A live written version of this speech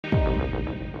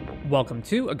Welcome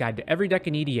to A Guide to Every Deck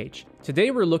in EDH.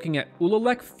 Today we're looking at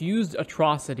Ulalek Fused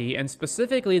Atrocity, and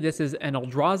specifically this is an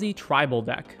Eldrazi tribal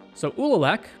deck. So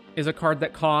Ulalek is a card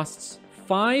that costs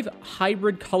 5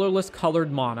 hybrid colorless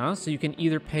colored mana, so you can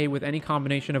either pay with any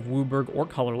combination of Wooburg or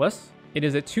colorless. It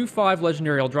is a 2/5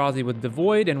 legendary Eldrazi with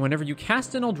Devoid, and whenever you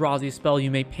cast an Eldrazi spell,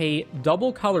 you may pay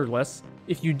double colorless.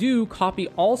 If you do, copy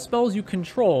all spells you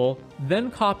control, then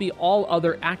copy all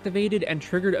other activated and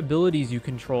triggered abilities you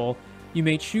control. You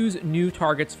may choose new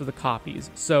targets for the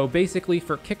copies. So basically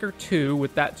for Kicker 2,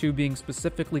 with that 2 being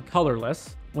specifically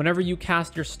colorless, whenever you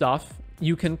cast your stuff,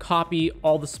 you can copy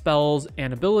all the spells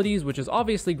and abilities, which is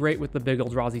obviously great with the big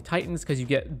Eldrazi Titans because you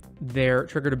get their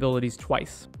triggered abilities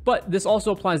twice. But this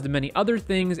also applies to many other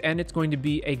things, and it's going to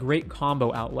be a great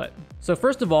combo outlet. So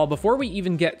first of all, before we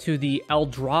even get to the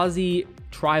Eldrazi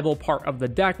tribal part of the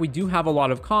deck, we do have a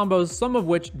lot of combos, some of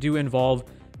which do involve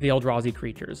the Eldrazi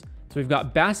creatures. So we've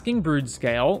got Basking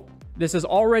Broodscale. This is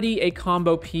already a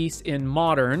combo piece in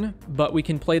Modern, but we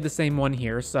can play the same one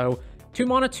here. So 2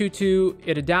 mana 2/2,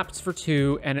 it adapts for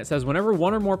 2, and it says whenever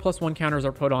 1 or more +1 counters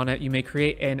are put on it, you may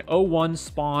create an 0/1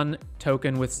 spawn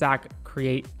token with sack,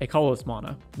 create a colorless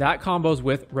mana. That combos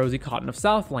with Rosy Cotton of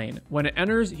Southlane. When it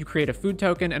enters, you create a food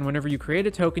token, and whenever you create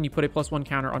a token, you put a +1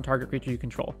 counter on target creature you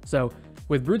control. So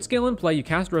with Broodscale in play, you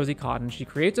cast Rosy Cotton, she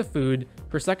creates a food,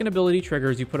 her second ability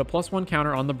triggers, you put a +1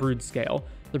 counter on the Broodscale.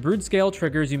 The Broodscale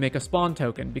triggers, you make a spawn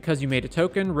token. Because you made a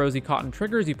token, Rosy Cotton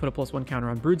triggers, you put a +1 counter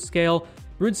on Broodscale.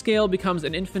 Broodscale becomes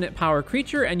an infinite power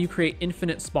creature, and you create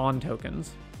infinite spawn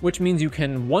tokens, which means you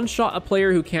can one-shot a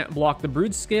player who can't block the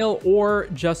Broodscale, or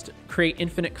just create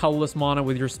infinite colorless mana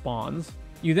with your spawns.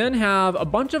 You then have a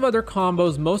bunch of other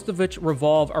combos, most of which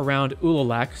revolve around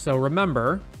Ulalek. So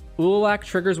remember, Ulalek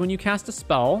triggers when you cast a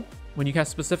spell, when you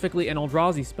cast specifically an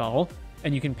Eldrazi spell,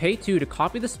 and you can pay 2 to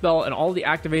copy the spell and all the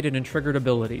activated and triggered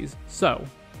abilities. So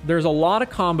there's a lot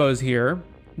of combos here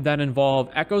that involve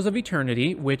Echoes of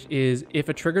Eternity, which is if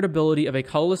a triggered ability of a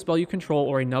colorless spell you control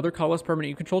or another colorless permanent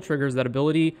you control triggers, that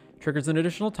ability triggers an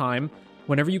additional time.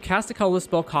 Whenever you cast a colorless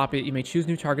spell, copy it. You may choose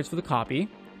new targets for the copy.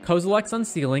 Kozilek's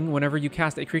Unsealing. Whenever you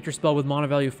cast a creature spell with mana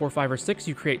value 4, 5, or 6,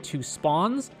 you create 2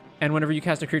 spawns. And whenever you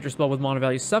cast a creature spell with mana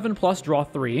value 7+, draw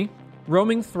 3.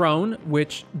 Roaming Throne,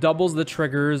 which doubles the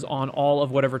triggers on all of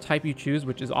whatever type you choose,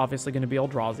 which is obviously going to be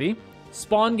Eldrazi.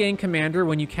 Spawn Gang Commander,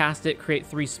 when you cast it, create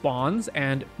 3 spawns,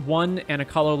 and 1 and a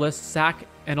colorless, sack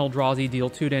an Eldrazi, deal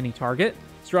 2 to any target.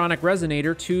 Stronic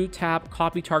Resonator, 2 tap,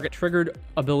 copy target triggered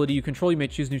ability you control, you may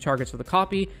choose new targets for the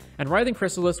copy. And Writhing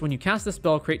Chrysalis, when you cast the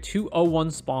spell, create 2 0/1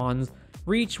 spawns.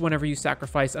 Reach, whenever you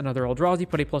sacrifice another Eldrazi,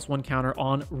 put a +1 counter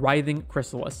on Writhing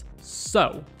Chrysalis.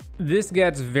 So this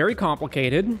gets very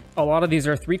complicated. A lot of these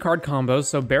are 3-card combos,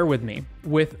 so bear with me.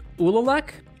 With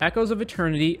Ulalek, Echoes of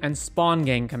Eternity, and Spawn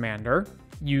Gang Commander,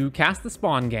 you cast the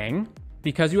Spawn Gang.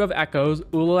 Because you have Echoes,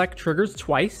 Ulalek triggers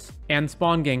twice, and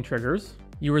Spawn Gang triggers.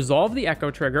 You resolve the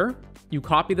Echo trigger, you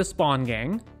copy the Spawn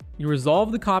Gang, you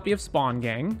resolve the copy of Spawn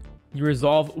Gang, you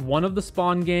resolve one of the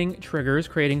Spawn Gang triggers,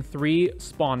 creating 3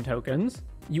 spawn tokens.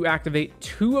 You activate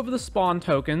 2 of the spawn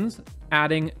tokens,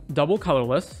 adding double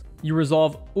colorless. You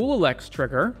resolve Ulalek's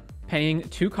trigger, paying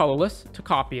 2 colorless to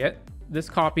copy it. This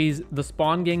copies the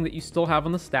Spawn Gang that you still have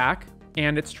on the stack,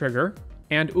 and its trigger,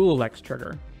 and Ulalek's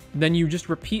trigger. Then you just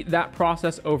repeat that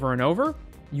process over and over.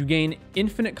 You gain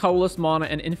infinite colorless mana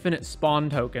and infinite spawn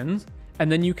tokens, and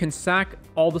then you can sack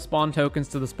all the spawn tokens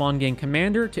to the Spawn Gang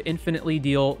Commander to infinitely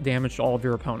deal damage to all of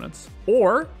your opponents.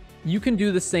 Or you can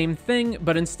do the same thing,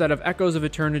 but instead of Echoes of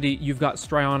Eternity, you've got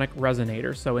Stronic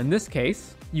Resonator. So in this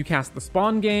case, you cast the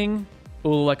Spawn Gang,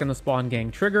 Ulalek and the Spawn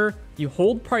Gang trigger, you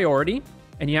hold priority,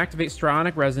 and you activate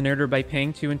Stronic Resonator by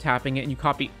paying 2 and tapping it, and you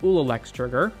copy Ulalek's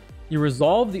trigger. You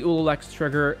resolve the Ulalek's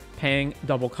trigger, paying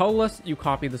double colorless, you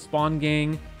copy the Spawn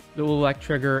Gang, the Ulalek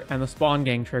trigger, and the Spawn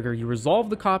Gang trigger. You resolve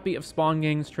the copy of Spawn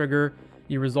Gang's trigger,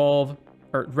 you resolve,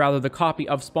 or rather the copy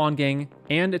of Spawn Gang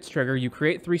and its trigger, you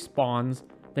create 3 spawns,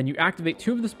 then you activate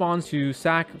 2 of the spawns to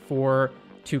sack for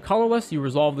 2 colorless, you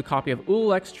resolve the copy of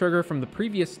Ulalek's trigger from the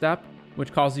previous step,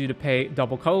 which causes you to pay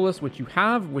double colorless, which you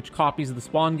have, which copies the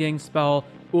Spawn Gang spell,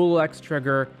 Ulalek's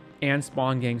trigger, and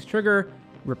Spawn Gang's trigger.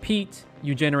 Repeat,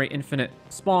 you generate infinite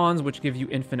spawns, which give you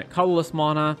infinite colorless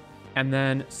mana, and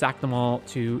then sack them all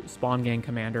to Spawn Gang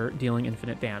Commander, dealing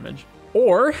infinite damage.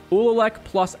 Or Ulalek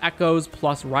plus Echoes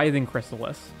plus Writhing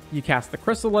Chrysalis. You cast the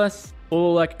Chrysalis,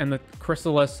 Ulalek and the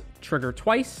Chrysalis trigger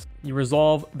twice. You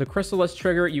resolve the Chrysalis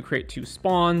trigger, you create 2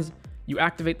 spawns. You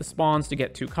activate the spawns to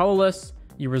get 2 colorless.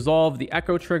 You resolve the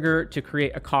Echo trigger to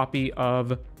create a copy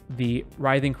of the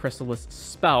Writhing Chrysalis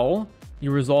spell.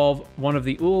 You resolve one of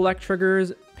the Ulalek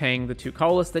triggers, paying the 2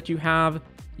 colorless that you have.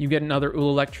 you get another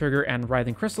Ulalek trigger and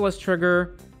Writhing Chrysalis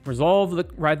trigger. Resolve the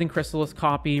Writhing Chrysalis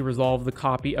copy, resolve the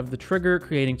copy of the trigger,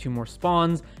 creating 2 more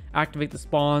spawns. Activate the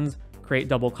spawns, create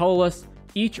double colorless.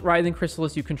 Each Writhing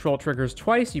Chrysalis you control triggers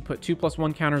twice. You put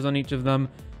 2+1 counters on each of them.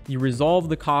 You resolve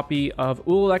the copy of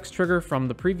Ulalek's trigger from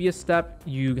the previous step.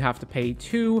 You have to pay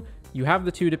 2. You have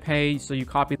the 2 to pay, so you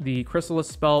copy the Chrysalis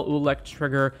spell, Ulalek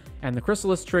trigger, and the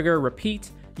Chrysalis trigger.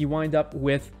 Repeat. You wind up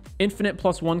with infinite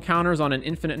 +1 counters on an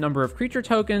infinite number of creature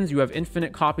tokens. You have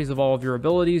infinite copies of all of your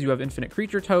abilities. You have infinite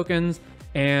creature tokens,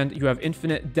 and you have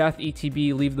infinite death,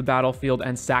 ETB, leave the battlefield,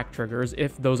 and sack triggers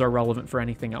if those are relevant for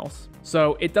anything else.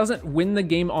 So it doesn't win the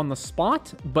game on the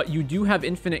spot, but you do have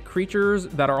infinite creatures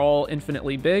that are all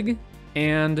infinitely big,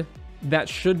 and that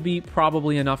should be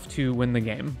probably enough to win the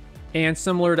game. And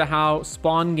similar to how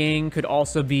Spawn Gang could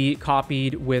also be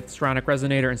copied with Seronic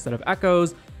Resonator instead of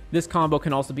Echoes, this combo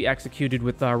can also be executed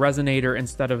with Resonator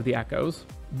instead of the Echoes.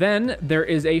 Then there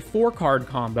is a 4-card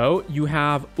combo. You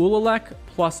have Ulalek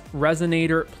plus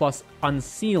Resonator plus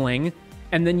Unsealing,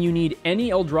 and then you need any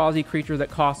Eldrazi creature that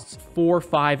costs 4,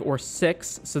 5, or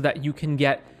 6 so that you can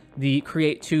get the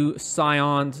create 2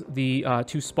 Scions, the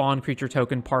 2 spawn creature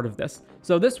token part of this.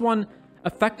 So this one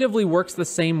effectively works the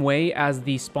same way as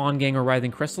the Spawn Gang or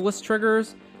Writhing Chrysalis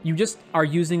triggers. You just are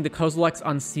using the Kozilek's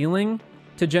Unsealing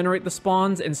to generate the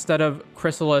spawns instead of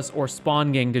Chrysalis or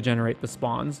Spawn Gang to generate the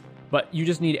spawns. But you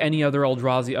just need any other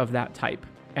Eldrazi of that type,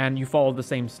 and you follow the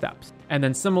same steps. And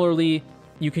then similarly,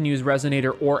 you can use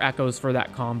Resonator or Echoes for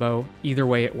that combo. Either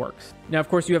way, it works. Now, of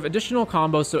course, you have additional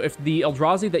combos, so if the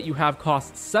Eldrazi that you have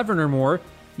costs 7 or more,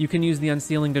 you can use the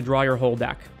Unsealing to draw your whole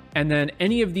deck. And then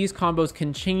any of these combos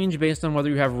can change based on whether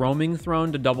you have Roaming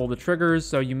Throne to double the triggers,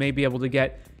 so you may be able to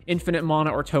get infinite mana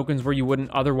or tokens where you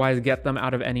wouldn't otherwise get them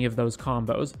out of any of those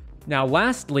combos. Now,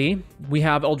 lastly, we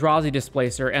have Eldrazi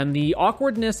Displacer, and the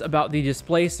awkwardness about the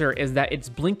Displacer is that it's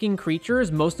blinking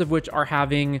creatures, most of which are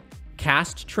having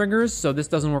cast triggers, so this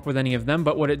doesn't work with any of them,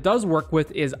 but what it does work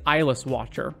with is Eyeless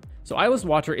Watcher. So Eyeless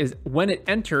Watcher is when it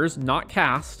enters, not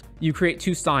cast, you create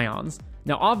 2 Scions.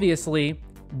 Now, obviously,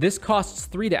 this costs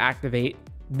 3 to activate,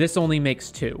 this only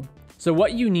makes 2. So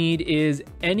what you need is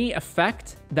any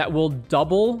effect that will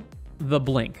double the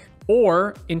blink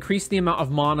or increase the amount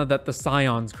of mana that the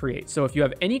Scions create. So if you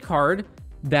have any card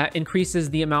that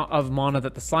increases the amount of mana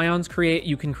that the Scions create,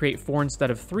 you can create 4 instead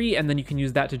of 3, and then you can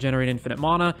use that to generate infinite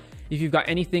mana. If you've got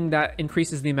anything that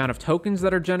increases the amount of tokens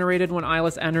that are generated when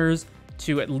Eyeless enters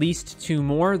to at least 2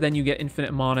 more, then you get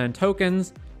infinite mana and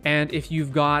tokens. And if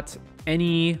you've got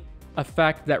any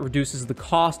effect that reduces the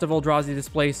cost of Eldrazi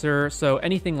Displacer, so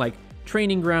anything like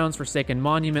Training Grounds, Forsaken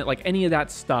Monument, like any of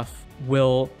that stuff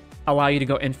will allow you to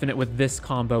go infinite with this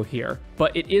combo here.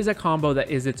 But it is a combo that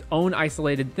is its own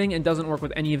isolated thing and doesn't work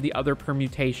with any of the other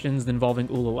permutations involving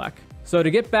Ulalek. So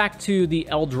to get back to the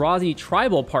Eldrazi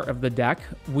tribal part of the deck,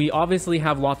 we obviously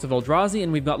have lots of Eldrazi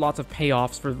and we've got lots of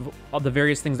payoffs for the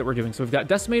various things that we're doing. So we've got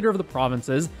Decimator of the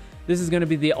Provinces. This is going to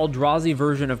be the Eldrazi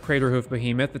version of Craterhoof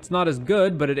Behemoth. It's not as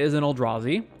good, but it is an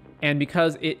Eldrazi. And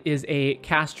because it is a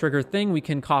cast trigger thing, we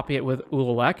can copy it with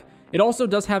Ulalek. It also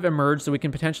does have Emerge, so we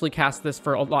can potentially cast this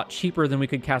for a lot cheaper than we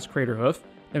could cast Craterhoof.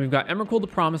 Then we've got Emrakul the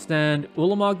Promised End,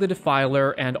 Ulamog the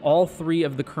Defiler, and all 3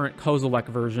 of the current Kozilek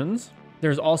versions.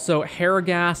 There's also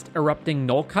Haragast Erupting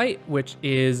Nullkite, which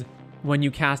is when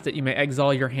you cast it, you may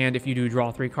exile your hand if you do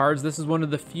draw 3 cards. This is one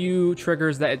of the few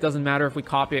triggers that it doesn't matter if we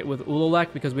copy it with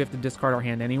Ulalek because we have to discard our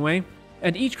hand anyway.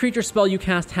 And each creature spell you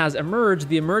cast has Emerge.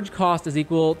 The Emerge cost is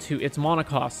equal to its mana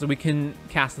cost. So we can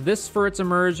cast this for its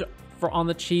Emerge on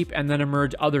the cheap and then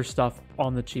Emerge other stuff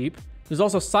on the cheap. There's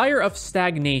also Sire of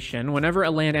Stagnation. Whenever a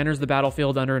land enters the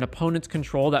battlefield under an opponent's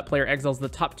control, that player exiles the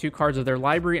top 2 cards of their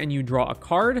library and you draw a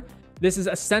card. This is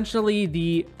essentially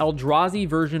the Eldrazi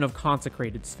version of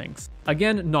Consecrated Sphinx.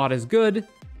 Again, not as good,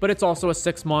 but it's also a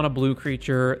 6 mana blue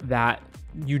creature that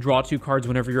you draw 2 cards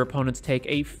whenever your opponents take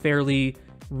a fairly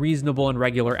reasonable and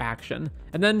regular action.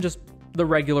 And then just the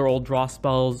regular old draw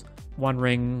spells, One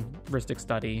Ring, Rhystic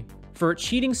Study. For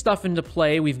cheating stuff into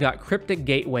play, we've got Cryptic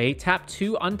Gateway. Tap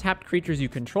 2 untapped creatures you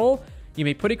control. You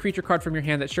may put a creature card from your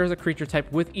hand that shares a creature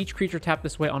type with each creature tapped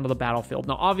this way onto the battlefield.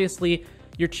 Now, obviously,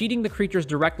 you're cheating the creatures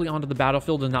directly onto the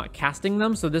battlefield and not casting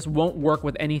them, so this won't work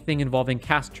with anything involving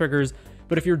cast triggers.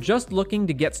 But if you're just looking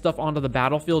to get stuff onto the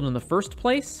battlefield in the first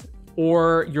place,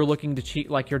 or you're looking to cheat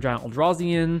like your Giant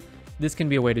Eldrazi, this can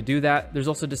be a way to do that. There's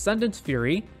also Descendant's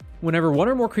Fury. Whenever 1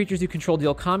 or more creatures you control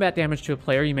deal combat damage to a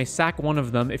player, you may sack 1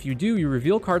 of them. If you do, you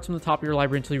reveal cards from the top of your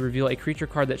library until you reveal a creature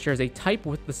card that shares a type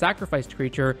with the sacrificed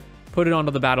creature, put it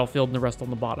onto the battlefield, and the rest on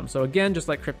the bottom. So again, just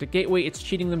like Cryptic Gateway, it's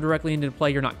cheating them directly into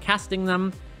play. You're not casting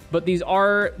them, but these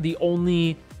are the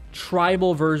only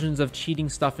tribal versions of cheating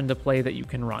stuff into play that you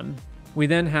can run. We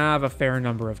then have a fair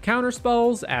number of counter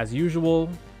spells, as usual,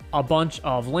 a bunch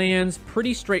of lands,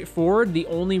 pretty straightforward. The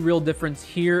only real difference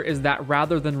here is that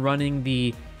rather than running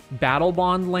the battle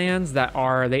bond lands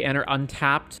they enter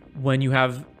untapped when you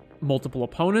have multiple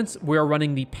opponents, we're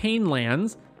running the pain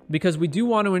lands because we do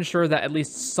want to ensure that at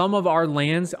least some of our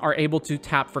lands are able to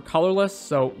tap for colorless.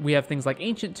 So we have things like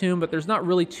Ancient Tomb, but there's not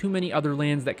really too many other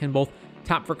lands that can both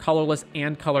tap for colorless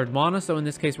and colored mana. So in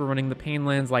this case, we're running the pain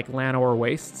lands like Llanowar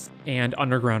Wastes and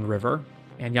Underground River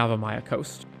and Yavimaya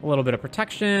Coast. A little bit of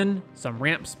protection, some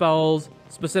ramp spells.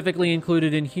 Specifically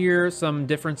included in here, some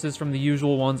differences from the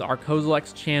usual ones are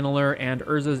Kozilek's Channeler and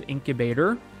Urza's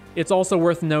Incubator. It's also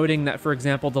worth noting that, for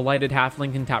example, Delighted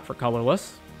Halfling can tap for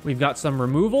colorless. We've got some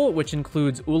removal, which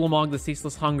includes Ulamog the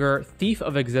Ceaseless Hunger, Thief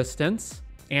of Existence,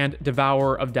 and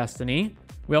Devourer of Destiny.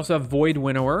 We also have Void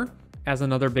Winnower as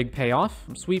another big payoff.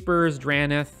 Sweepers,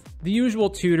 Dranith, the usual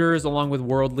tutors, along with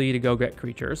Worldly to go get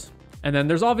creatures. And then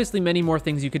there's obviously many more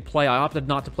things you could play. I opted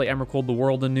not to play Emrakul the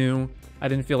World anew. I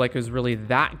didn't feel like it was really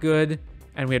that good,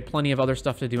 and we had plenty of other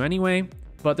stuff to do anyway.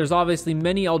 But there's obviously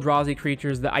many Eldrazi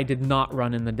creatures that I did not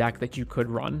run in the deck that you could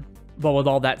run. But with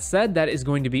all that said, that is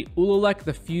going to be Ulalek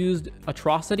the Fused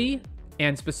Atrocity,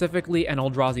 and specifically an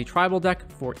Eldrazi tribal deck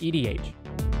for EDH.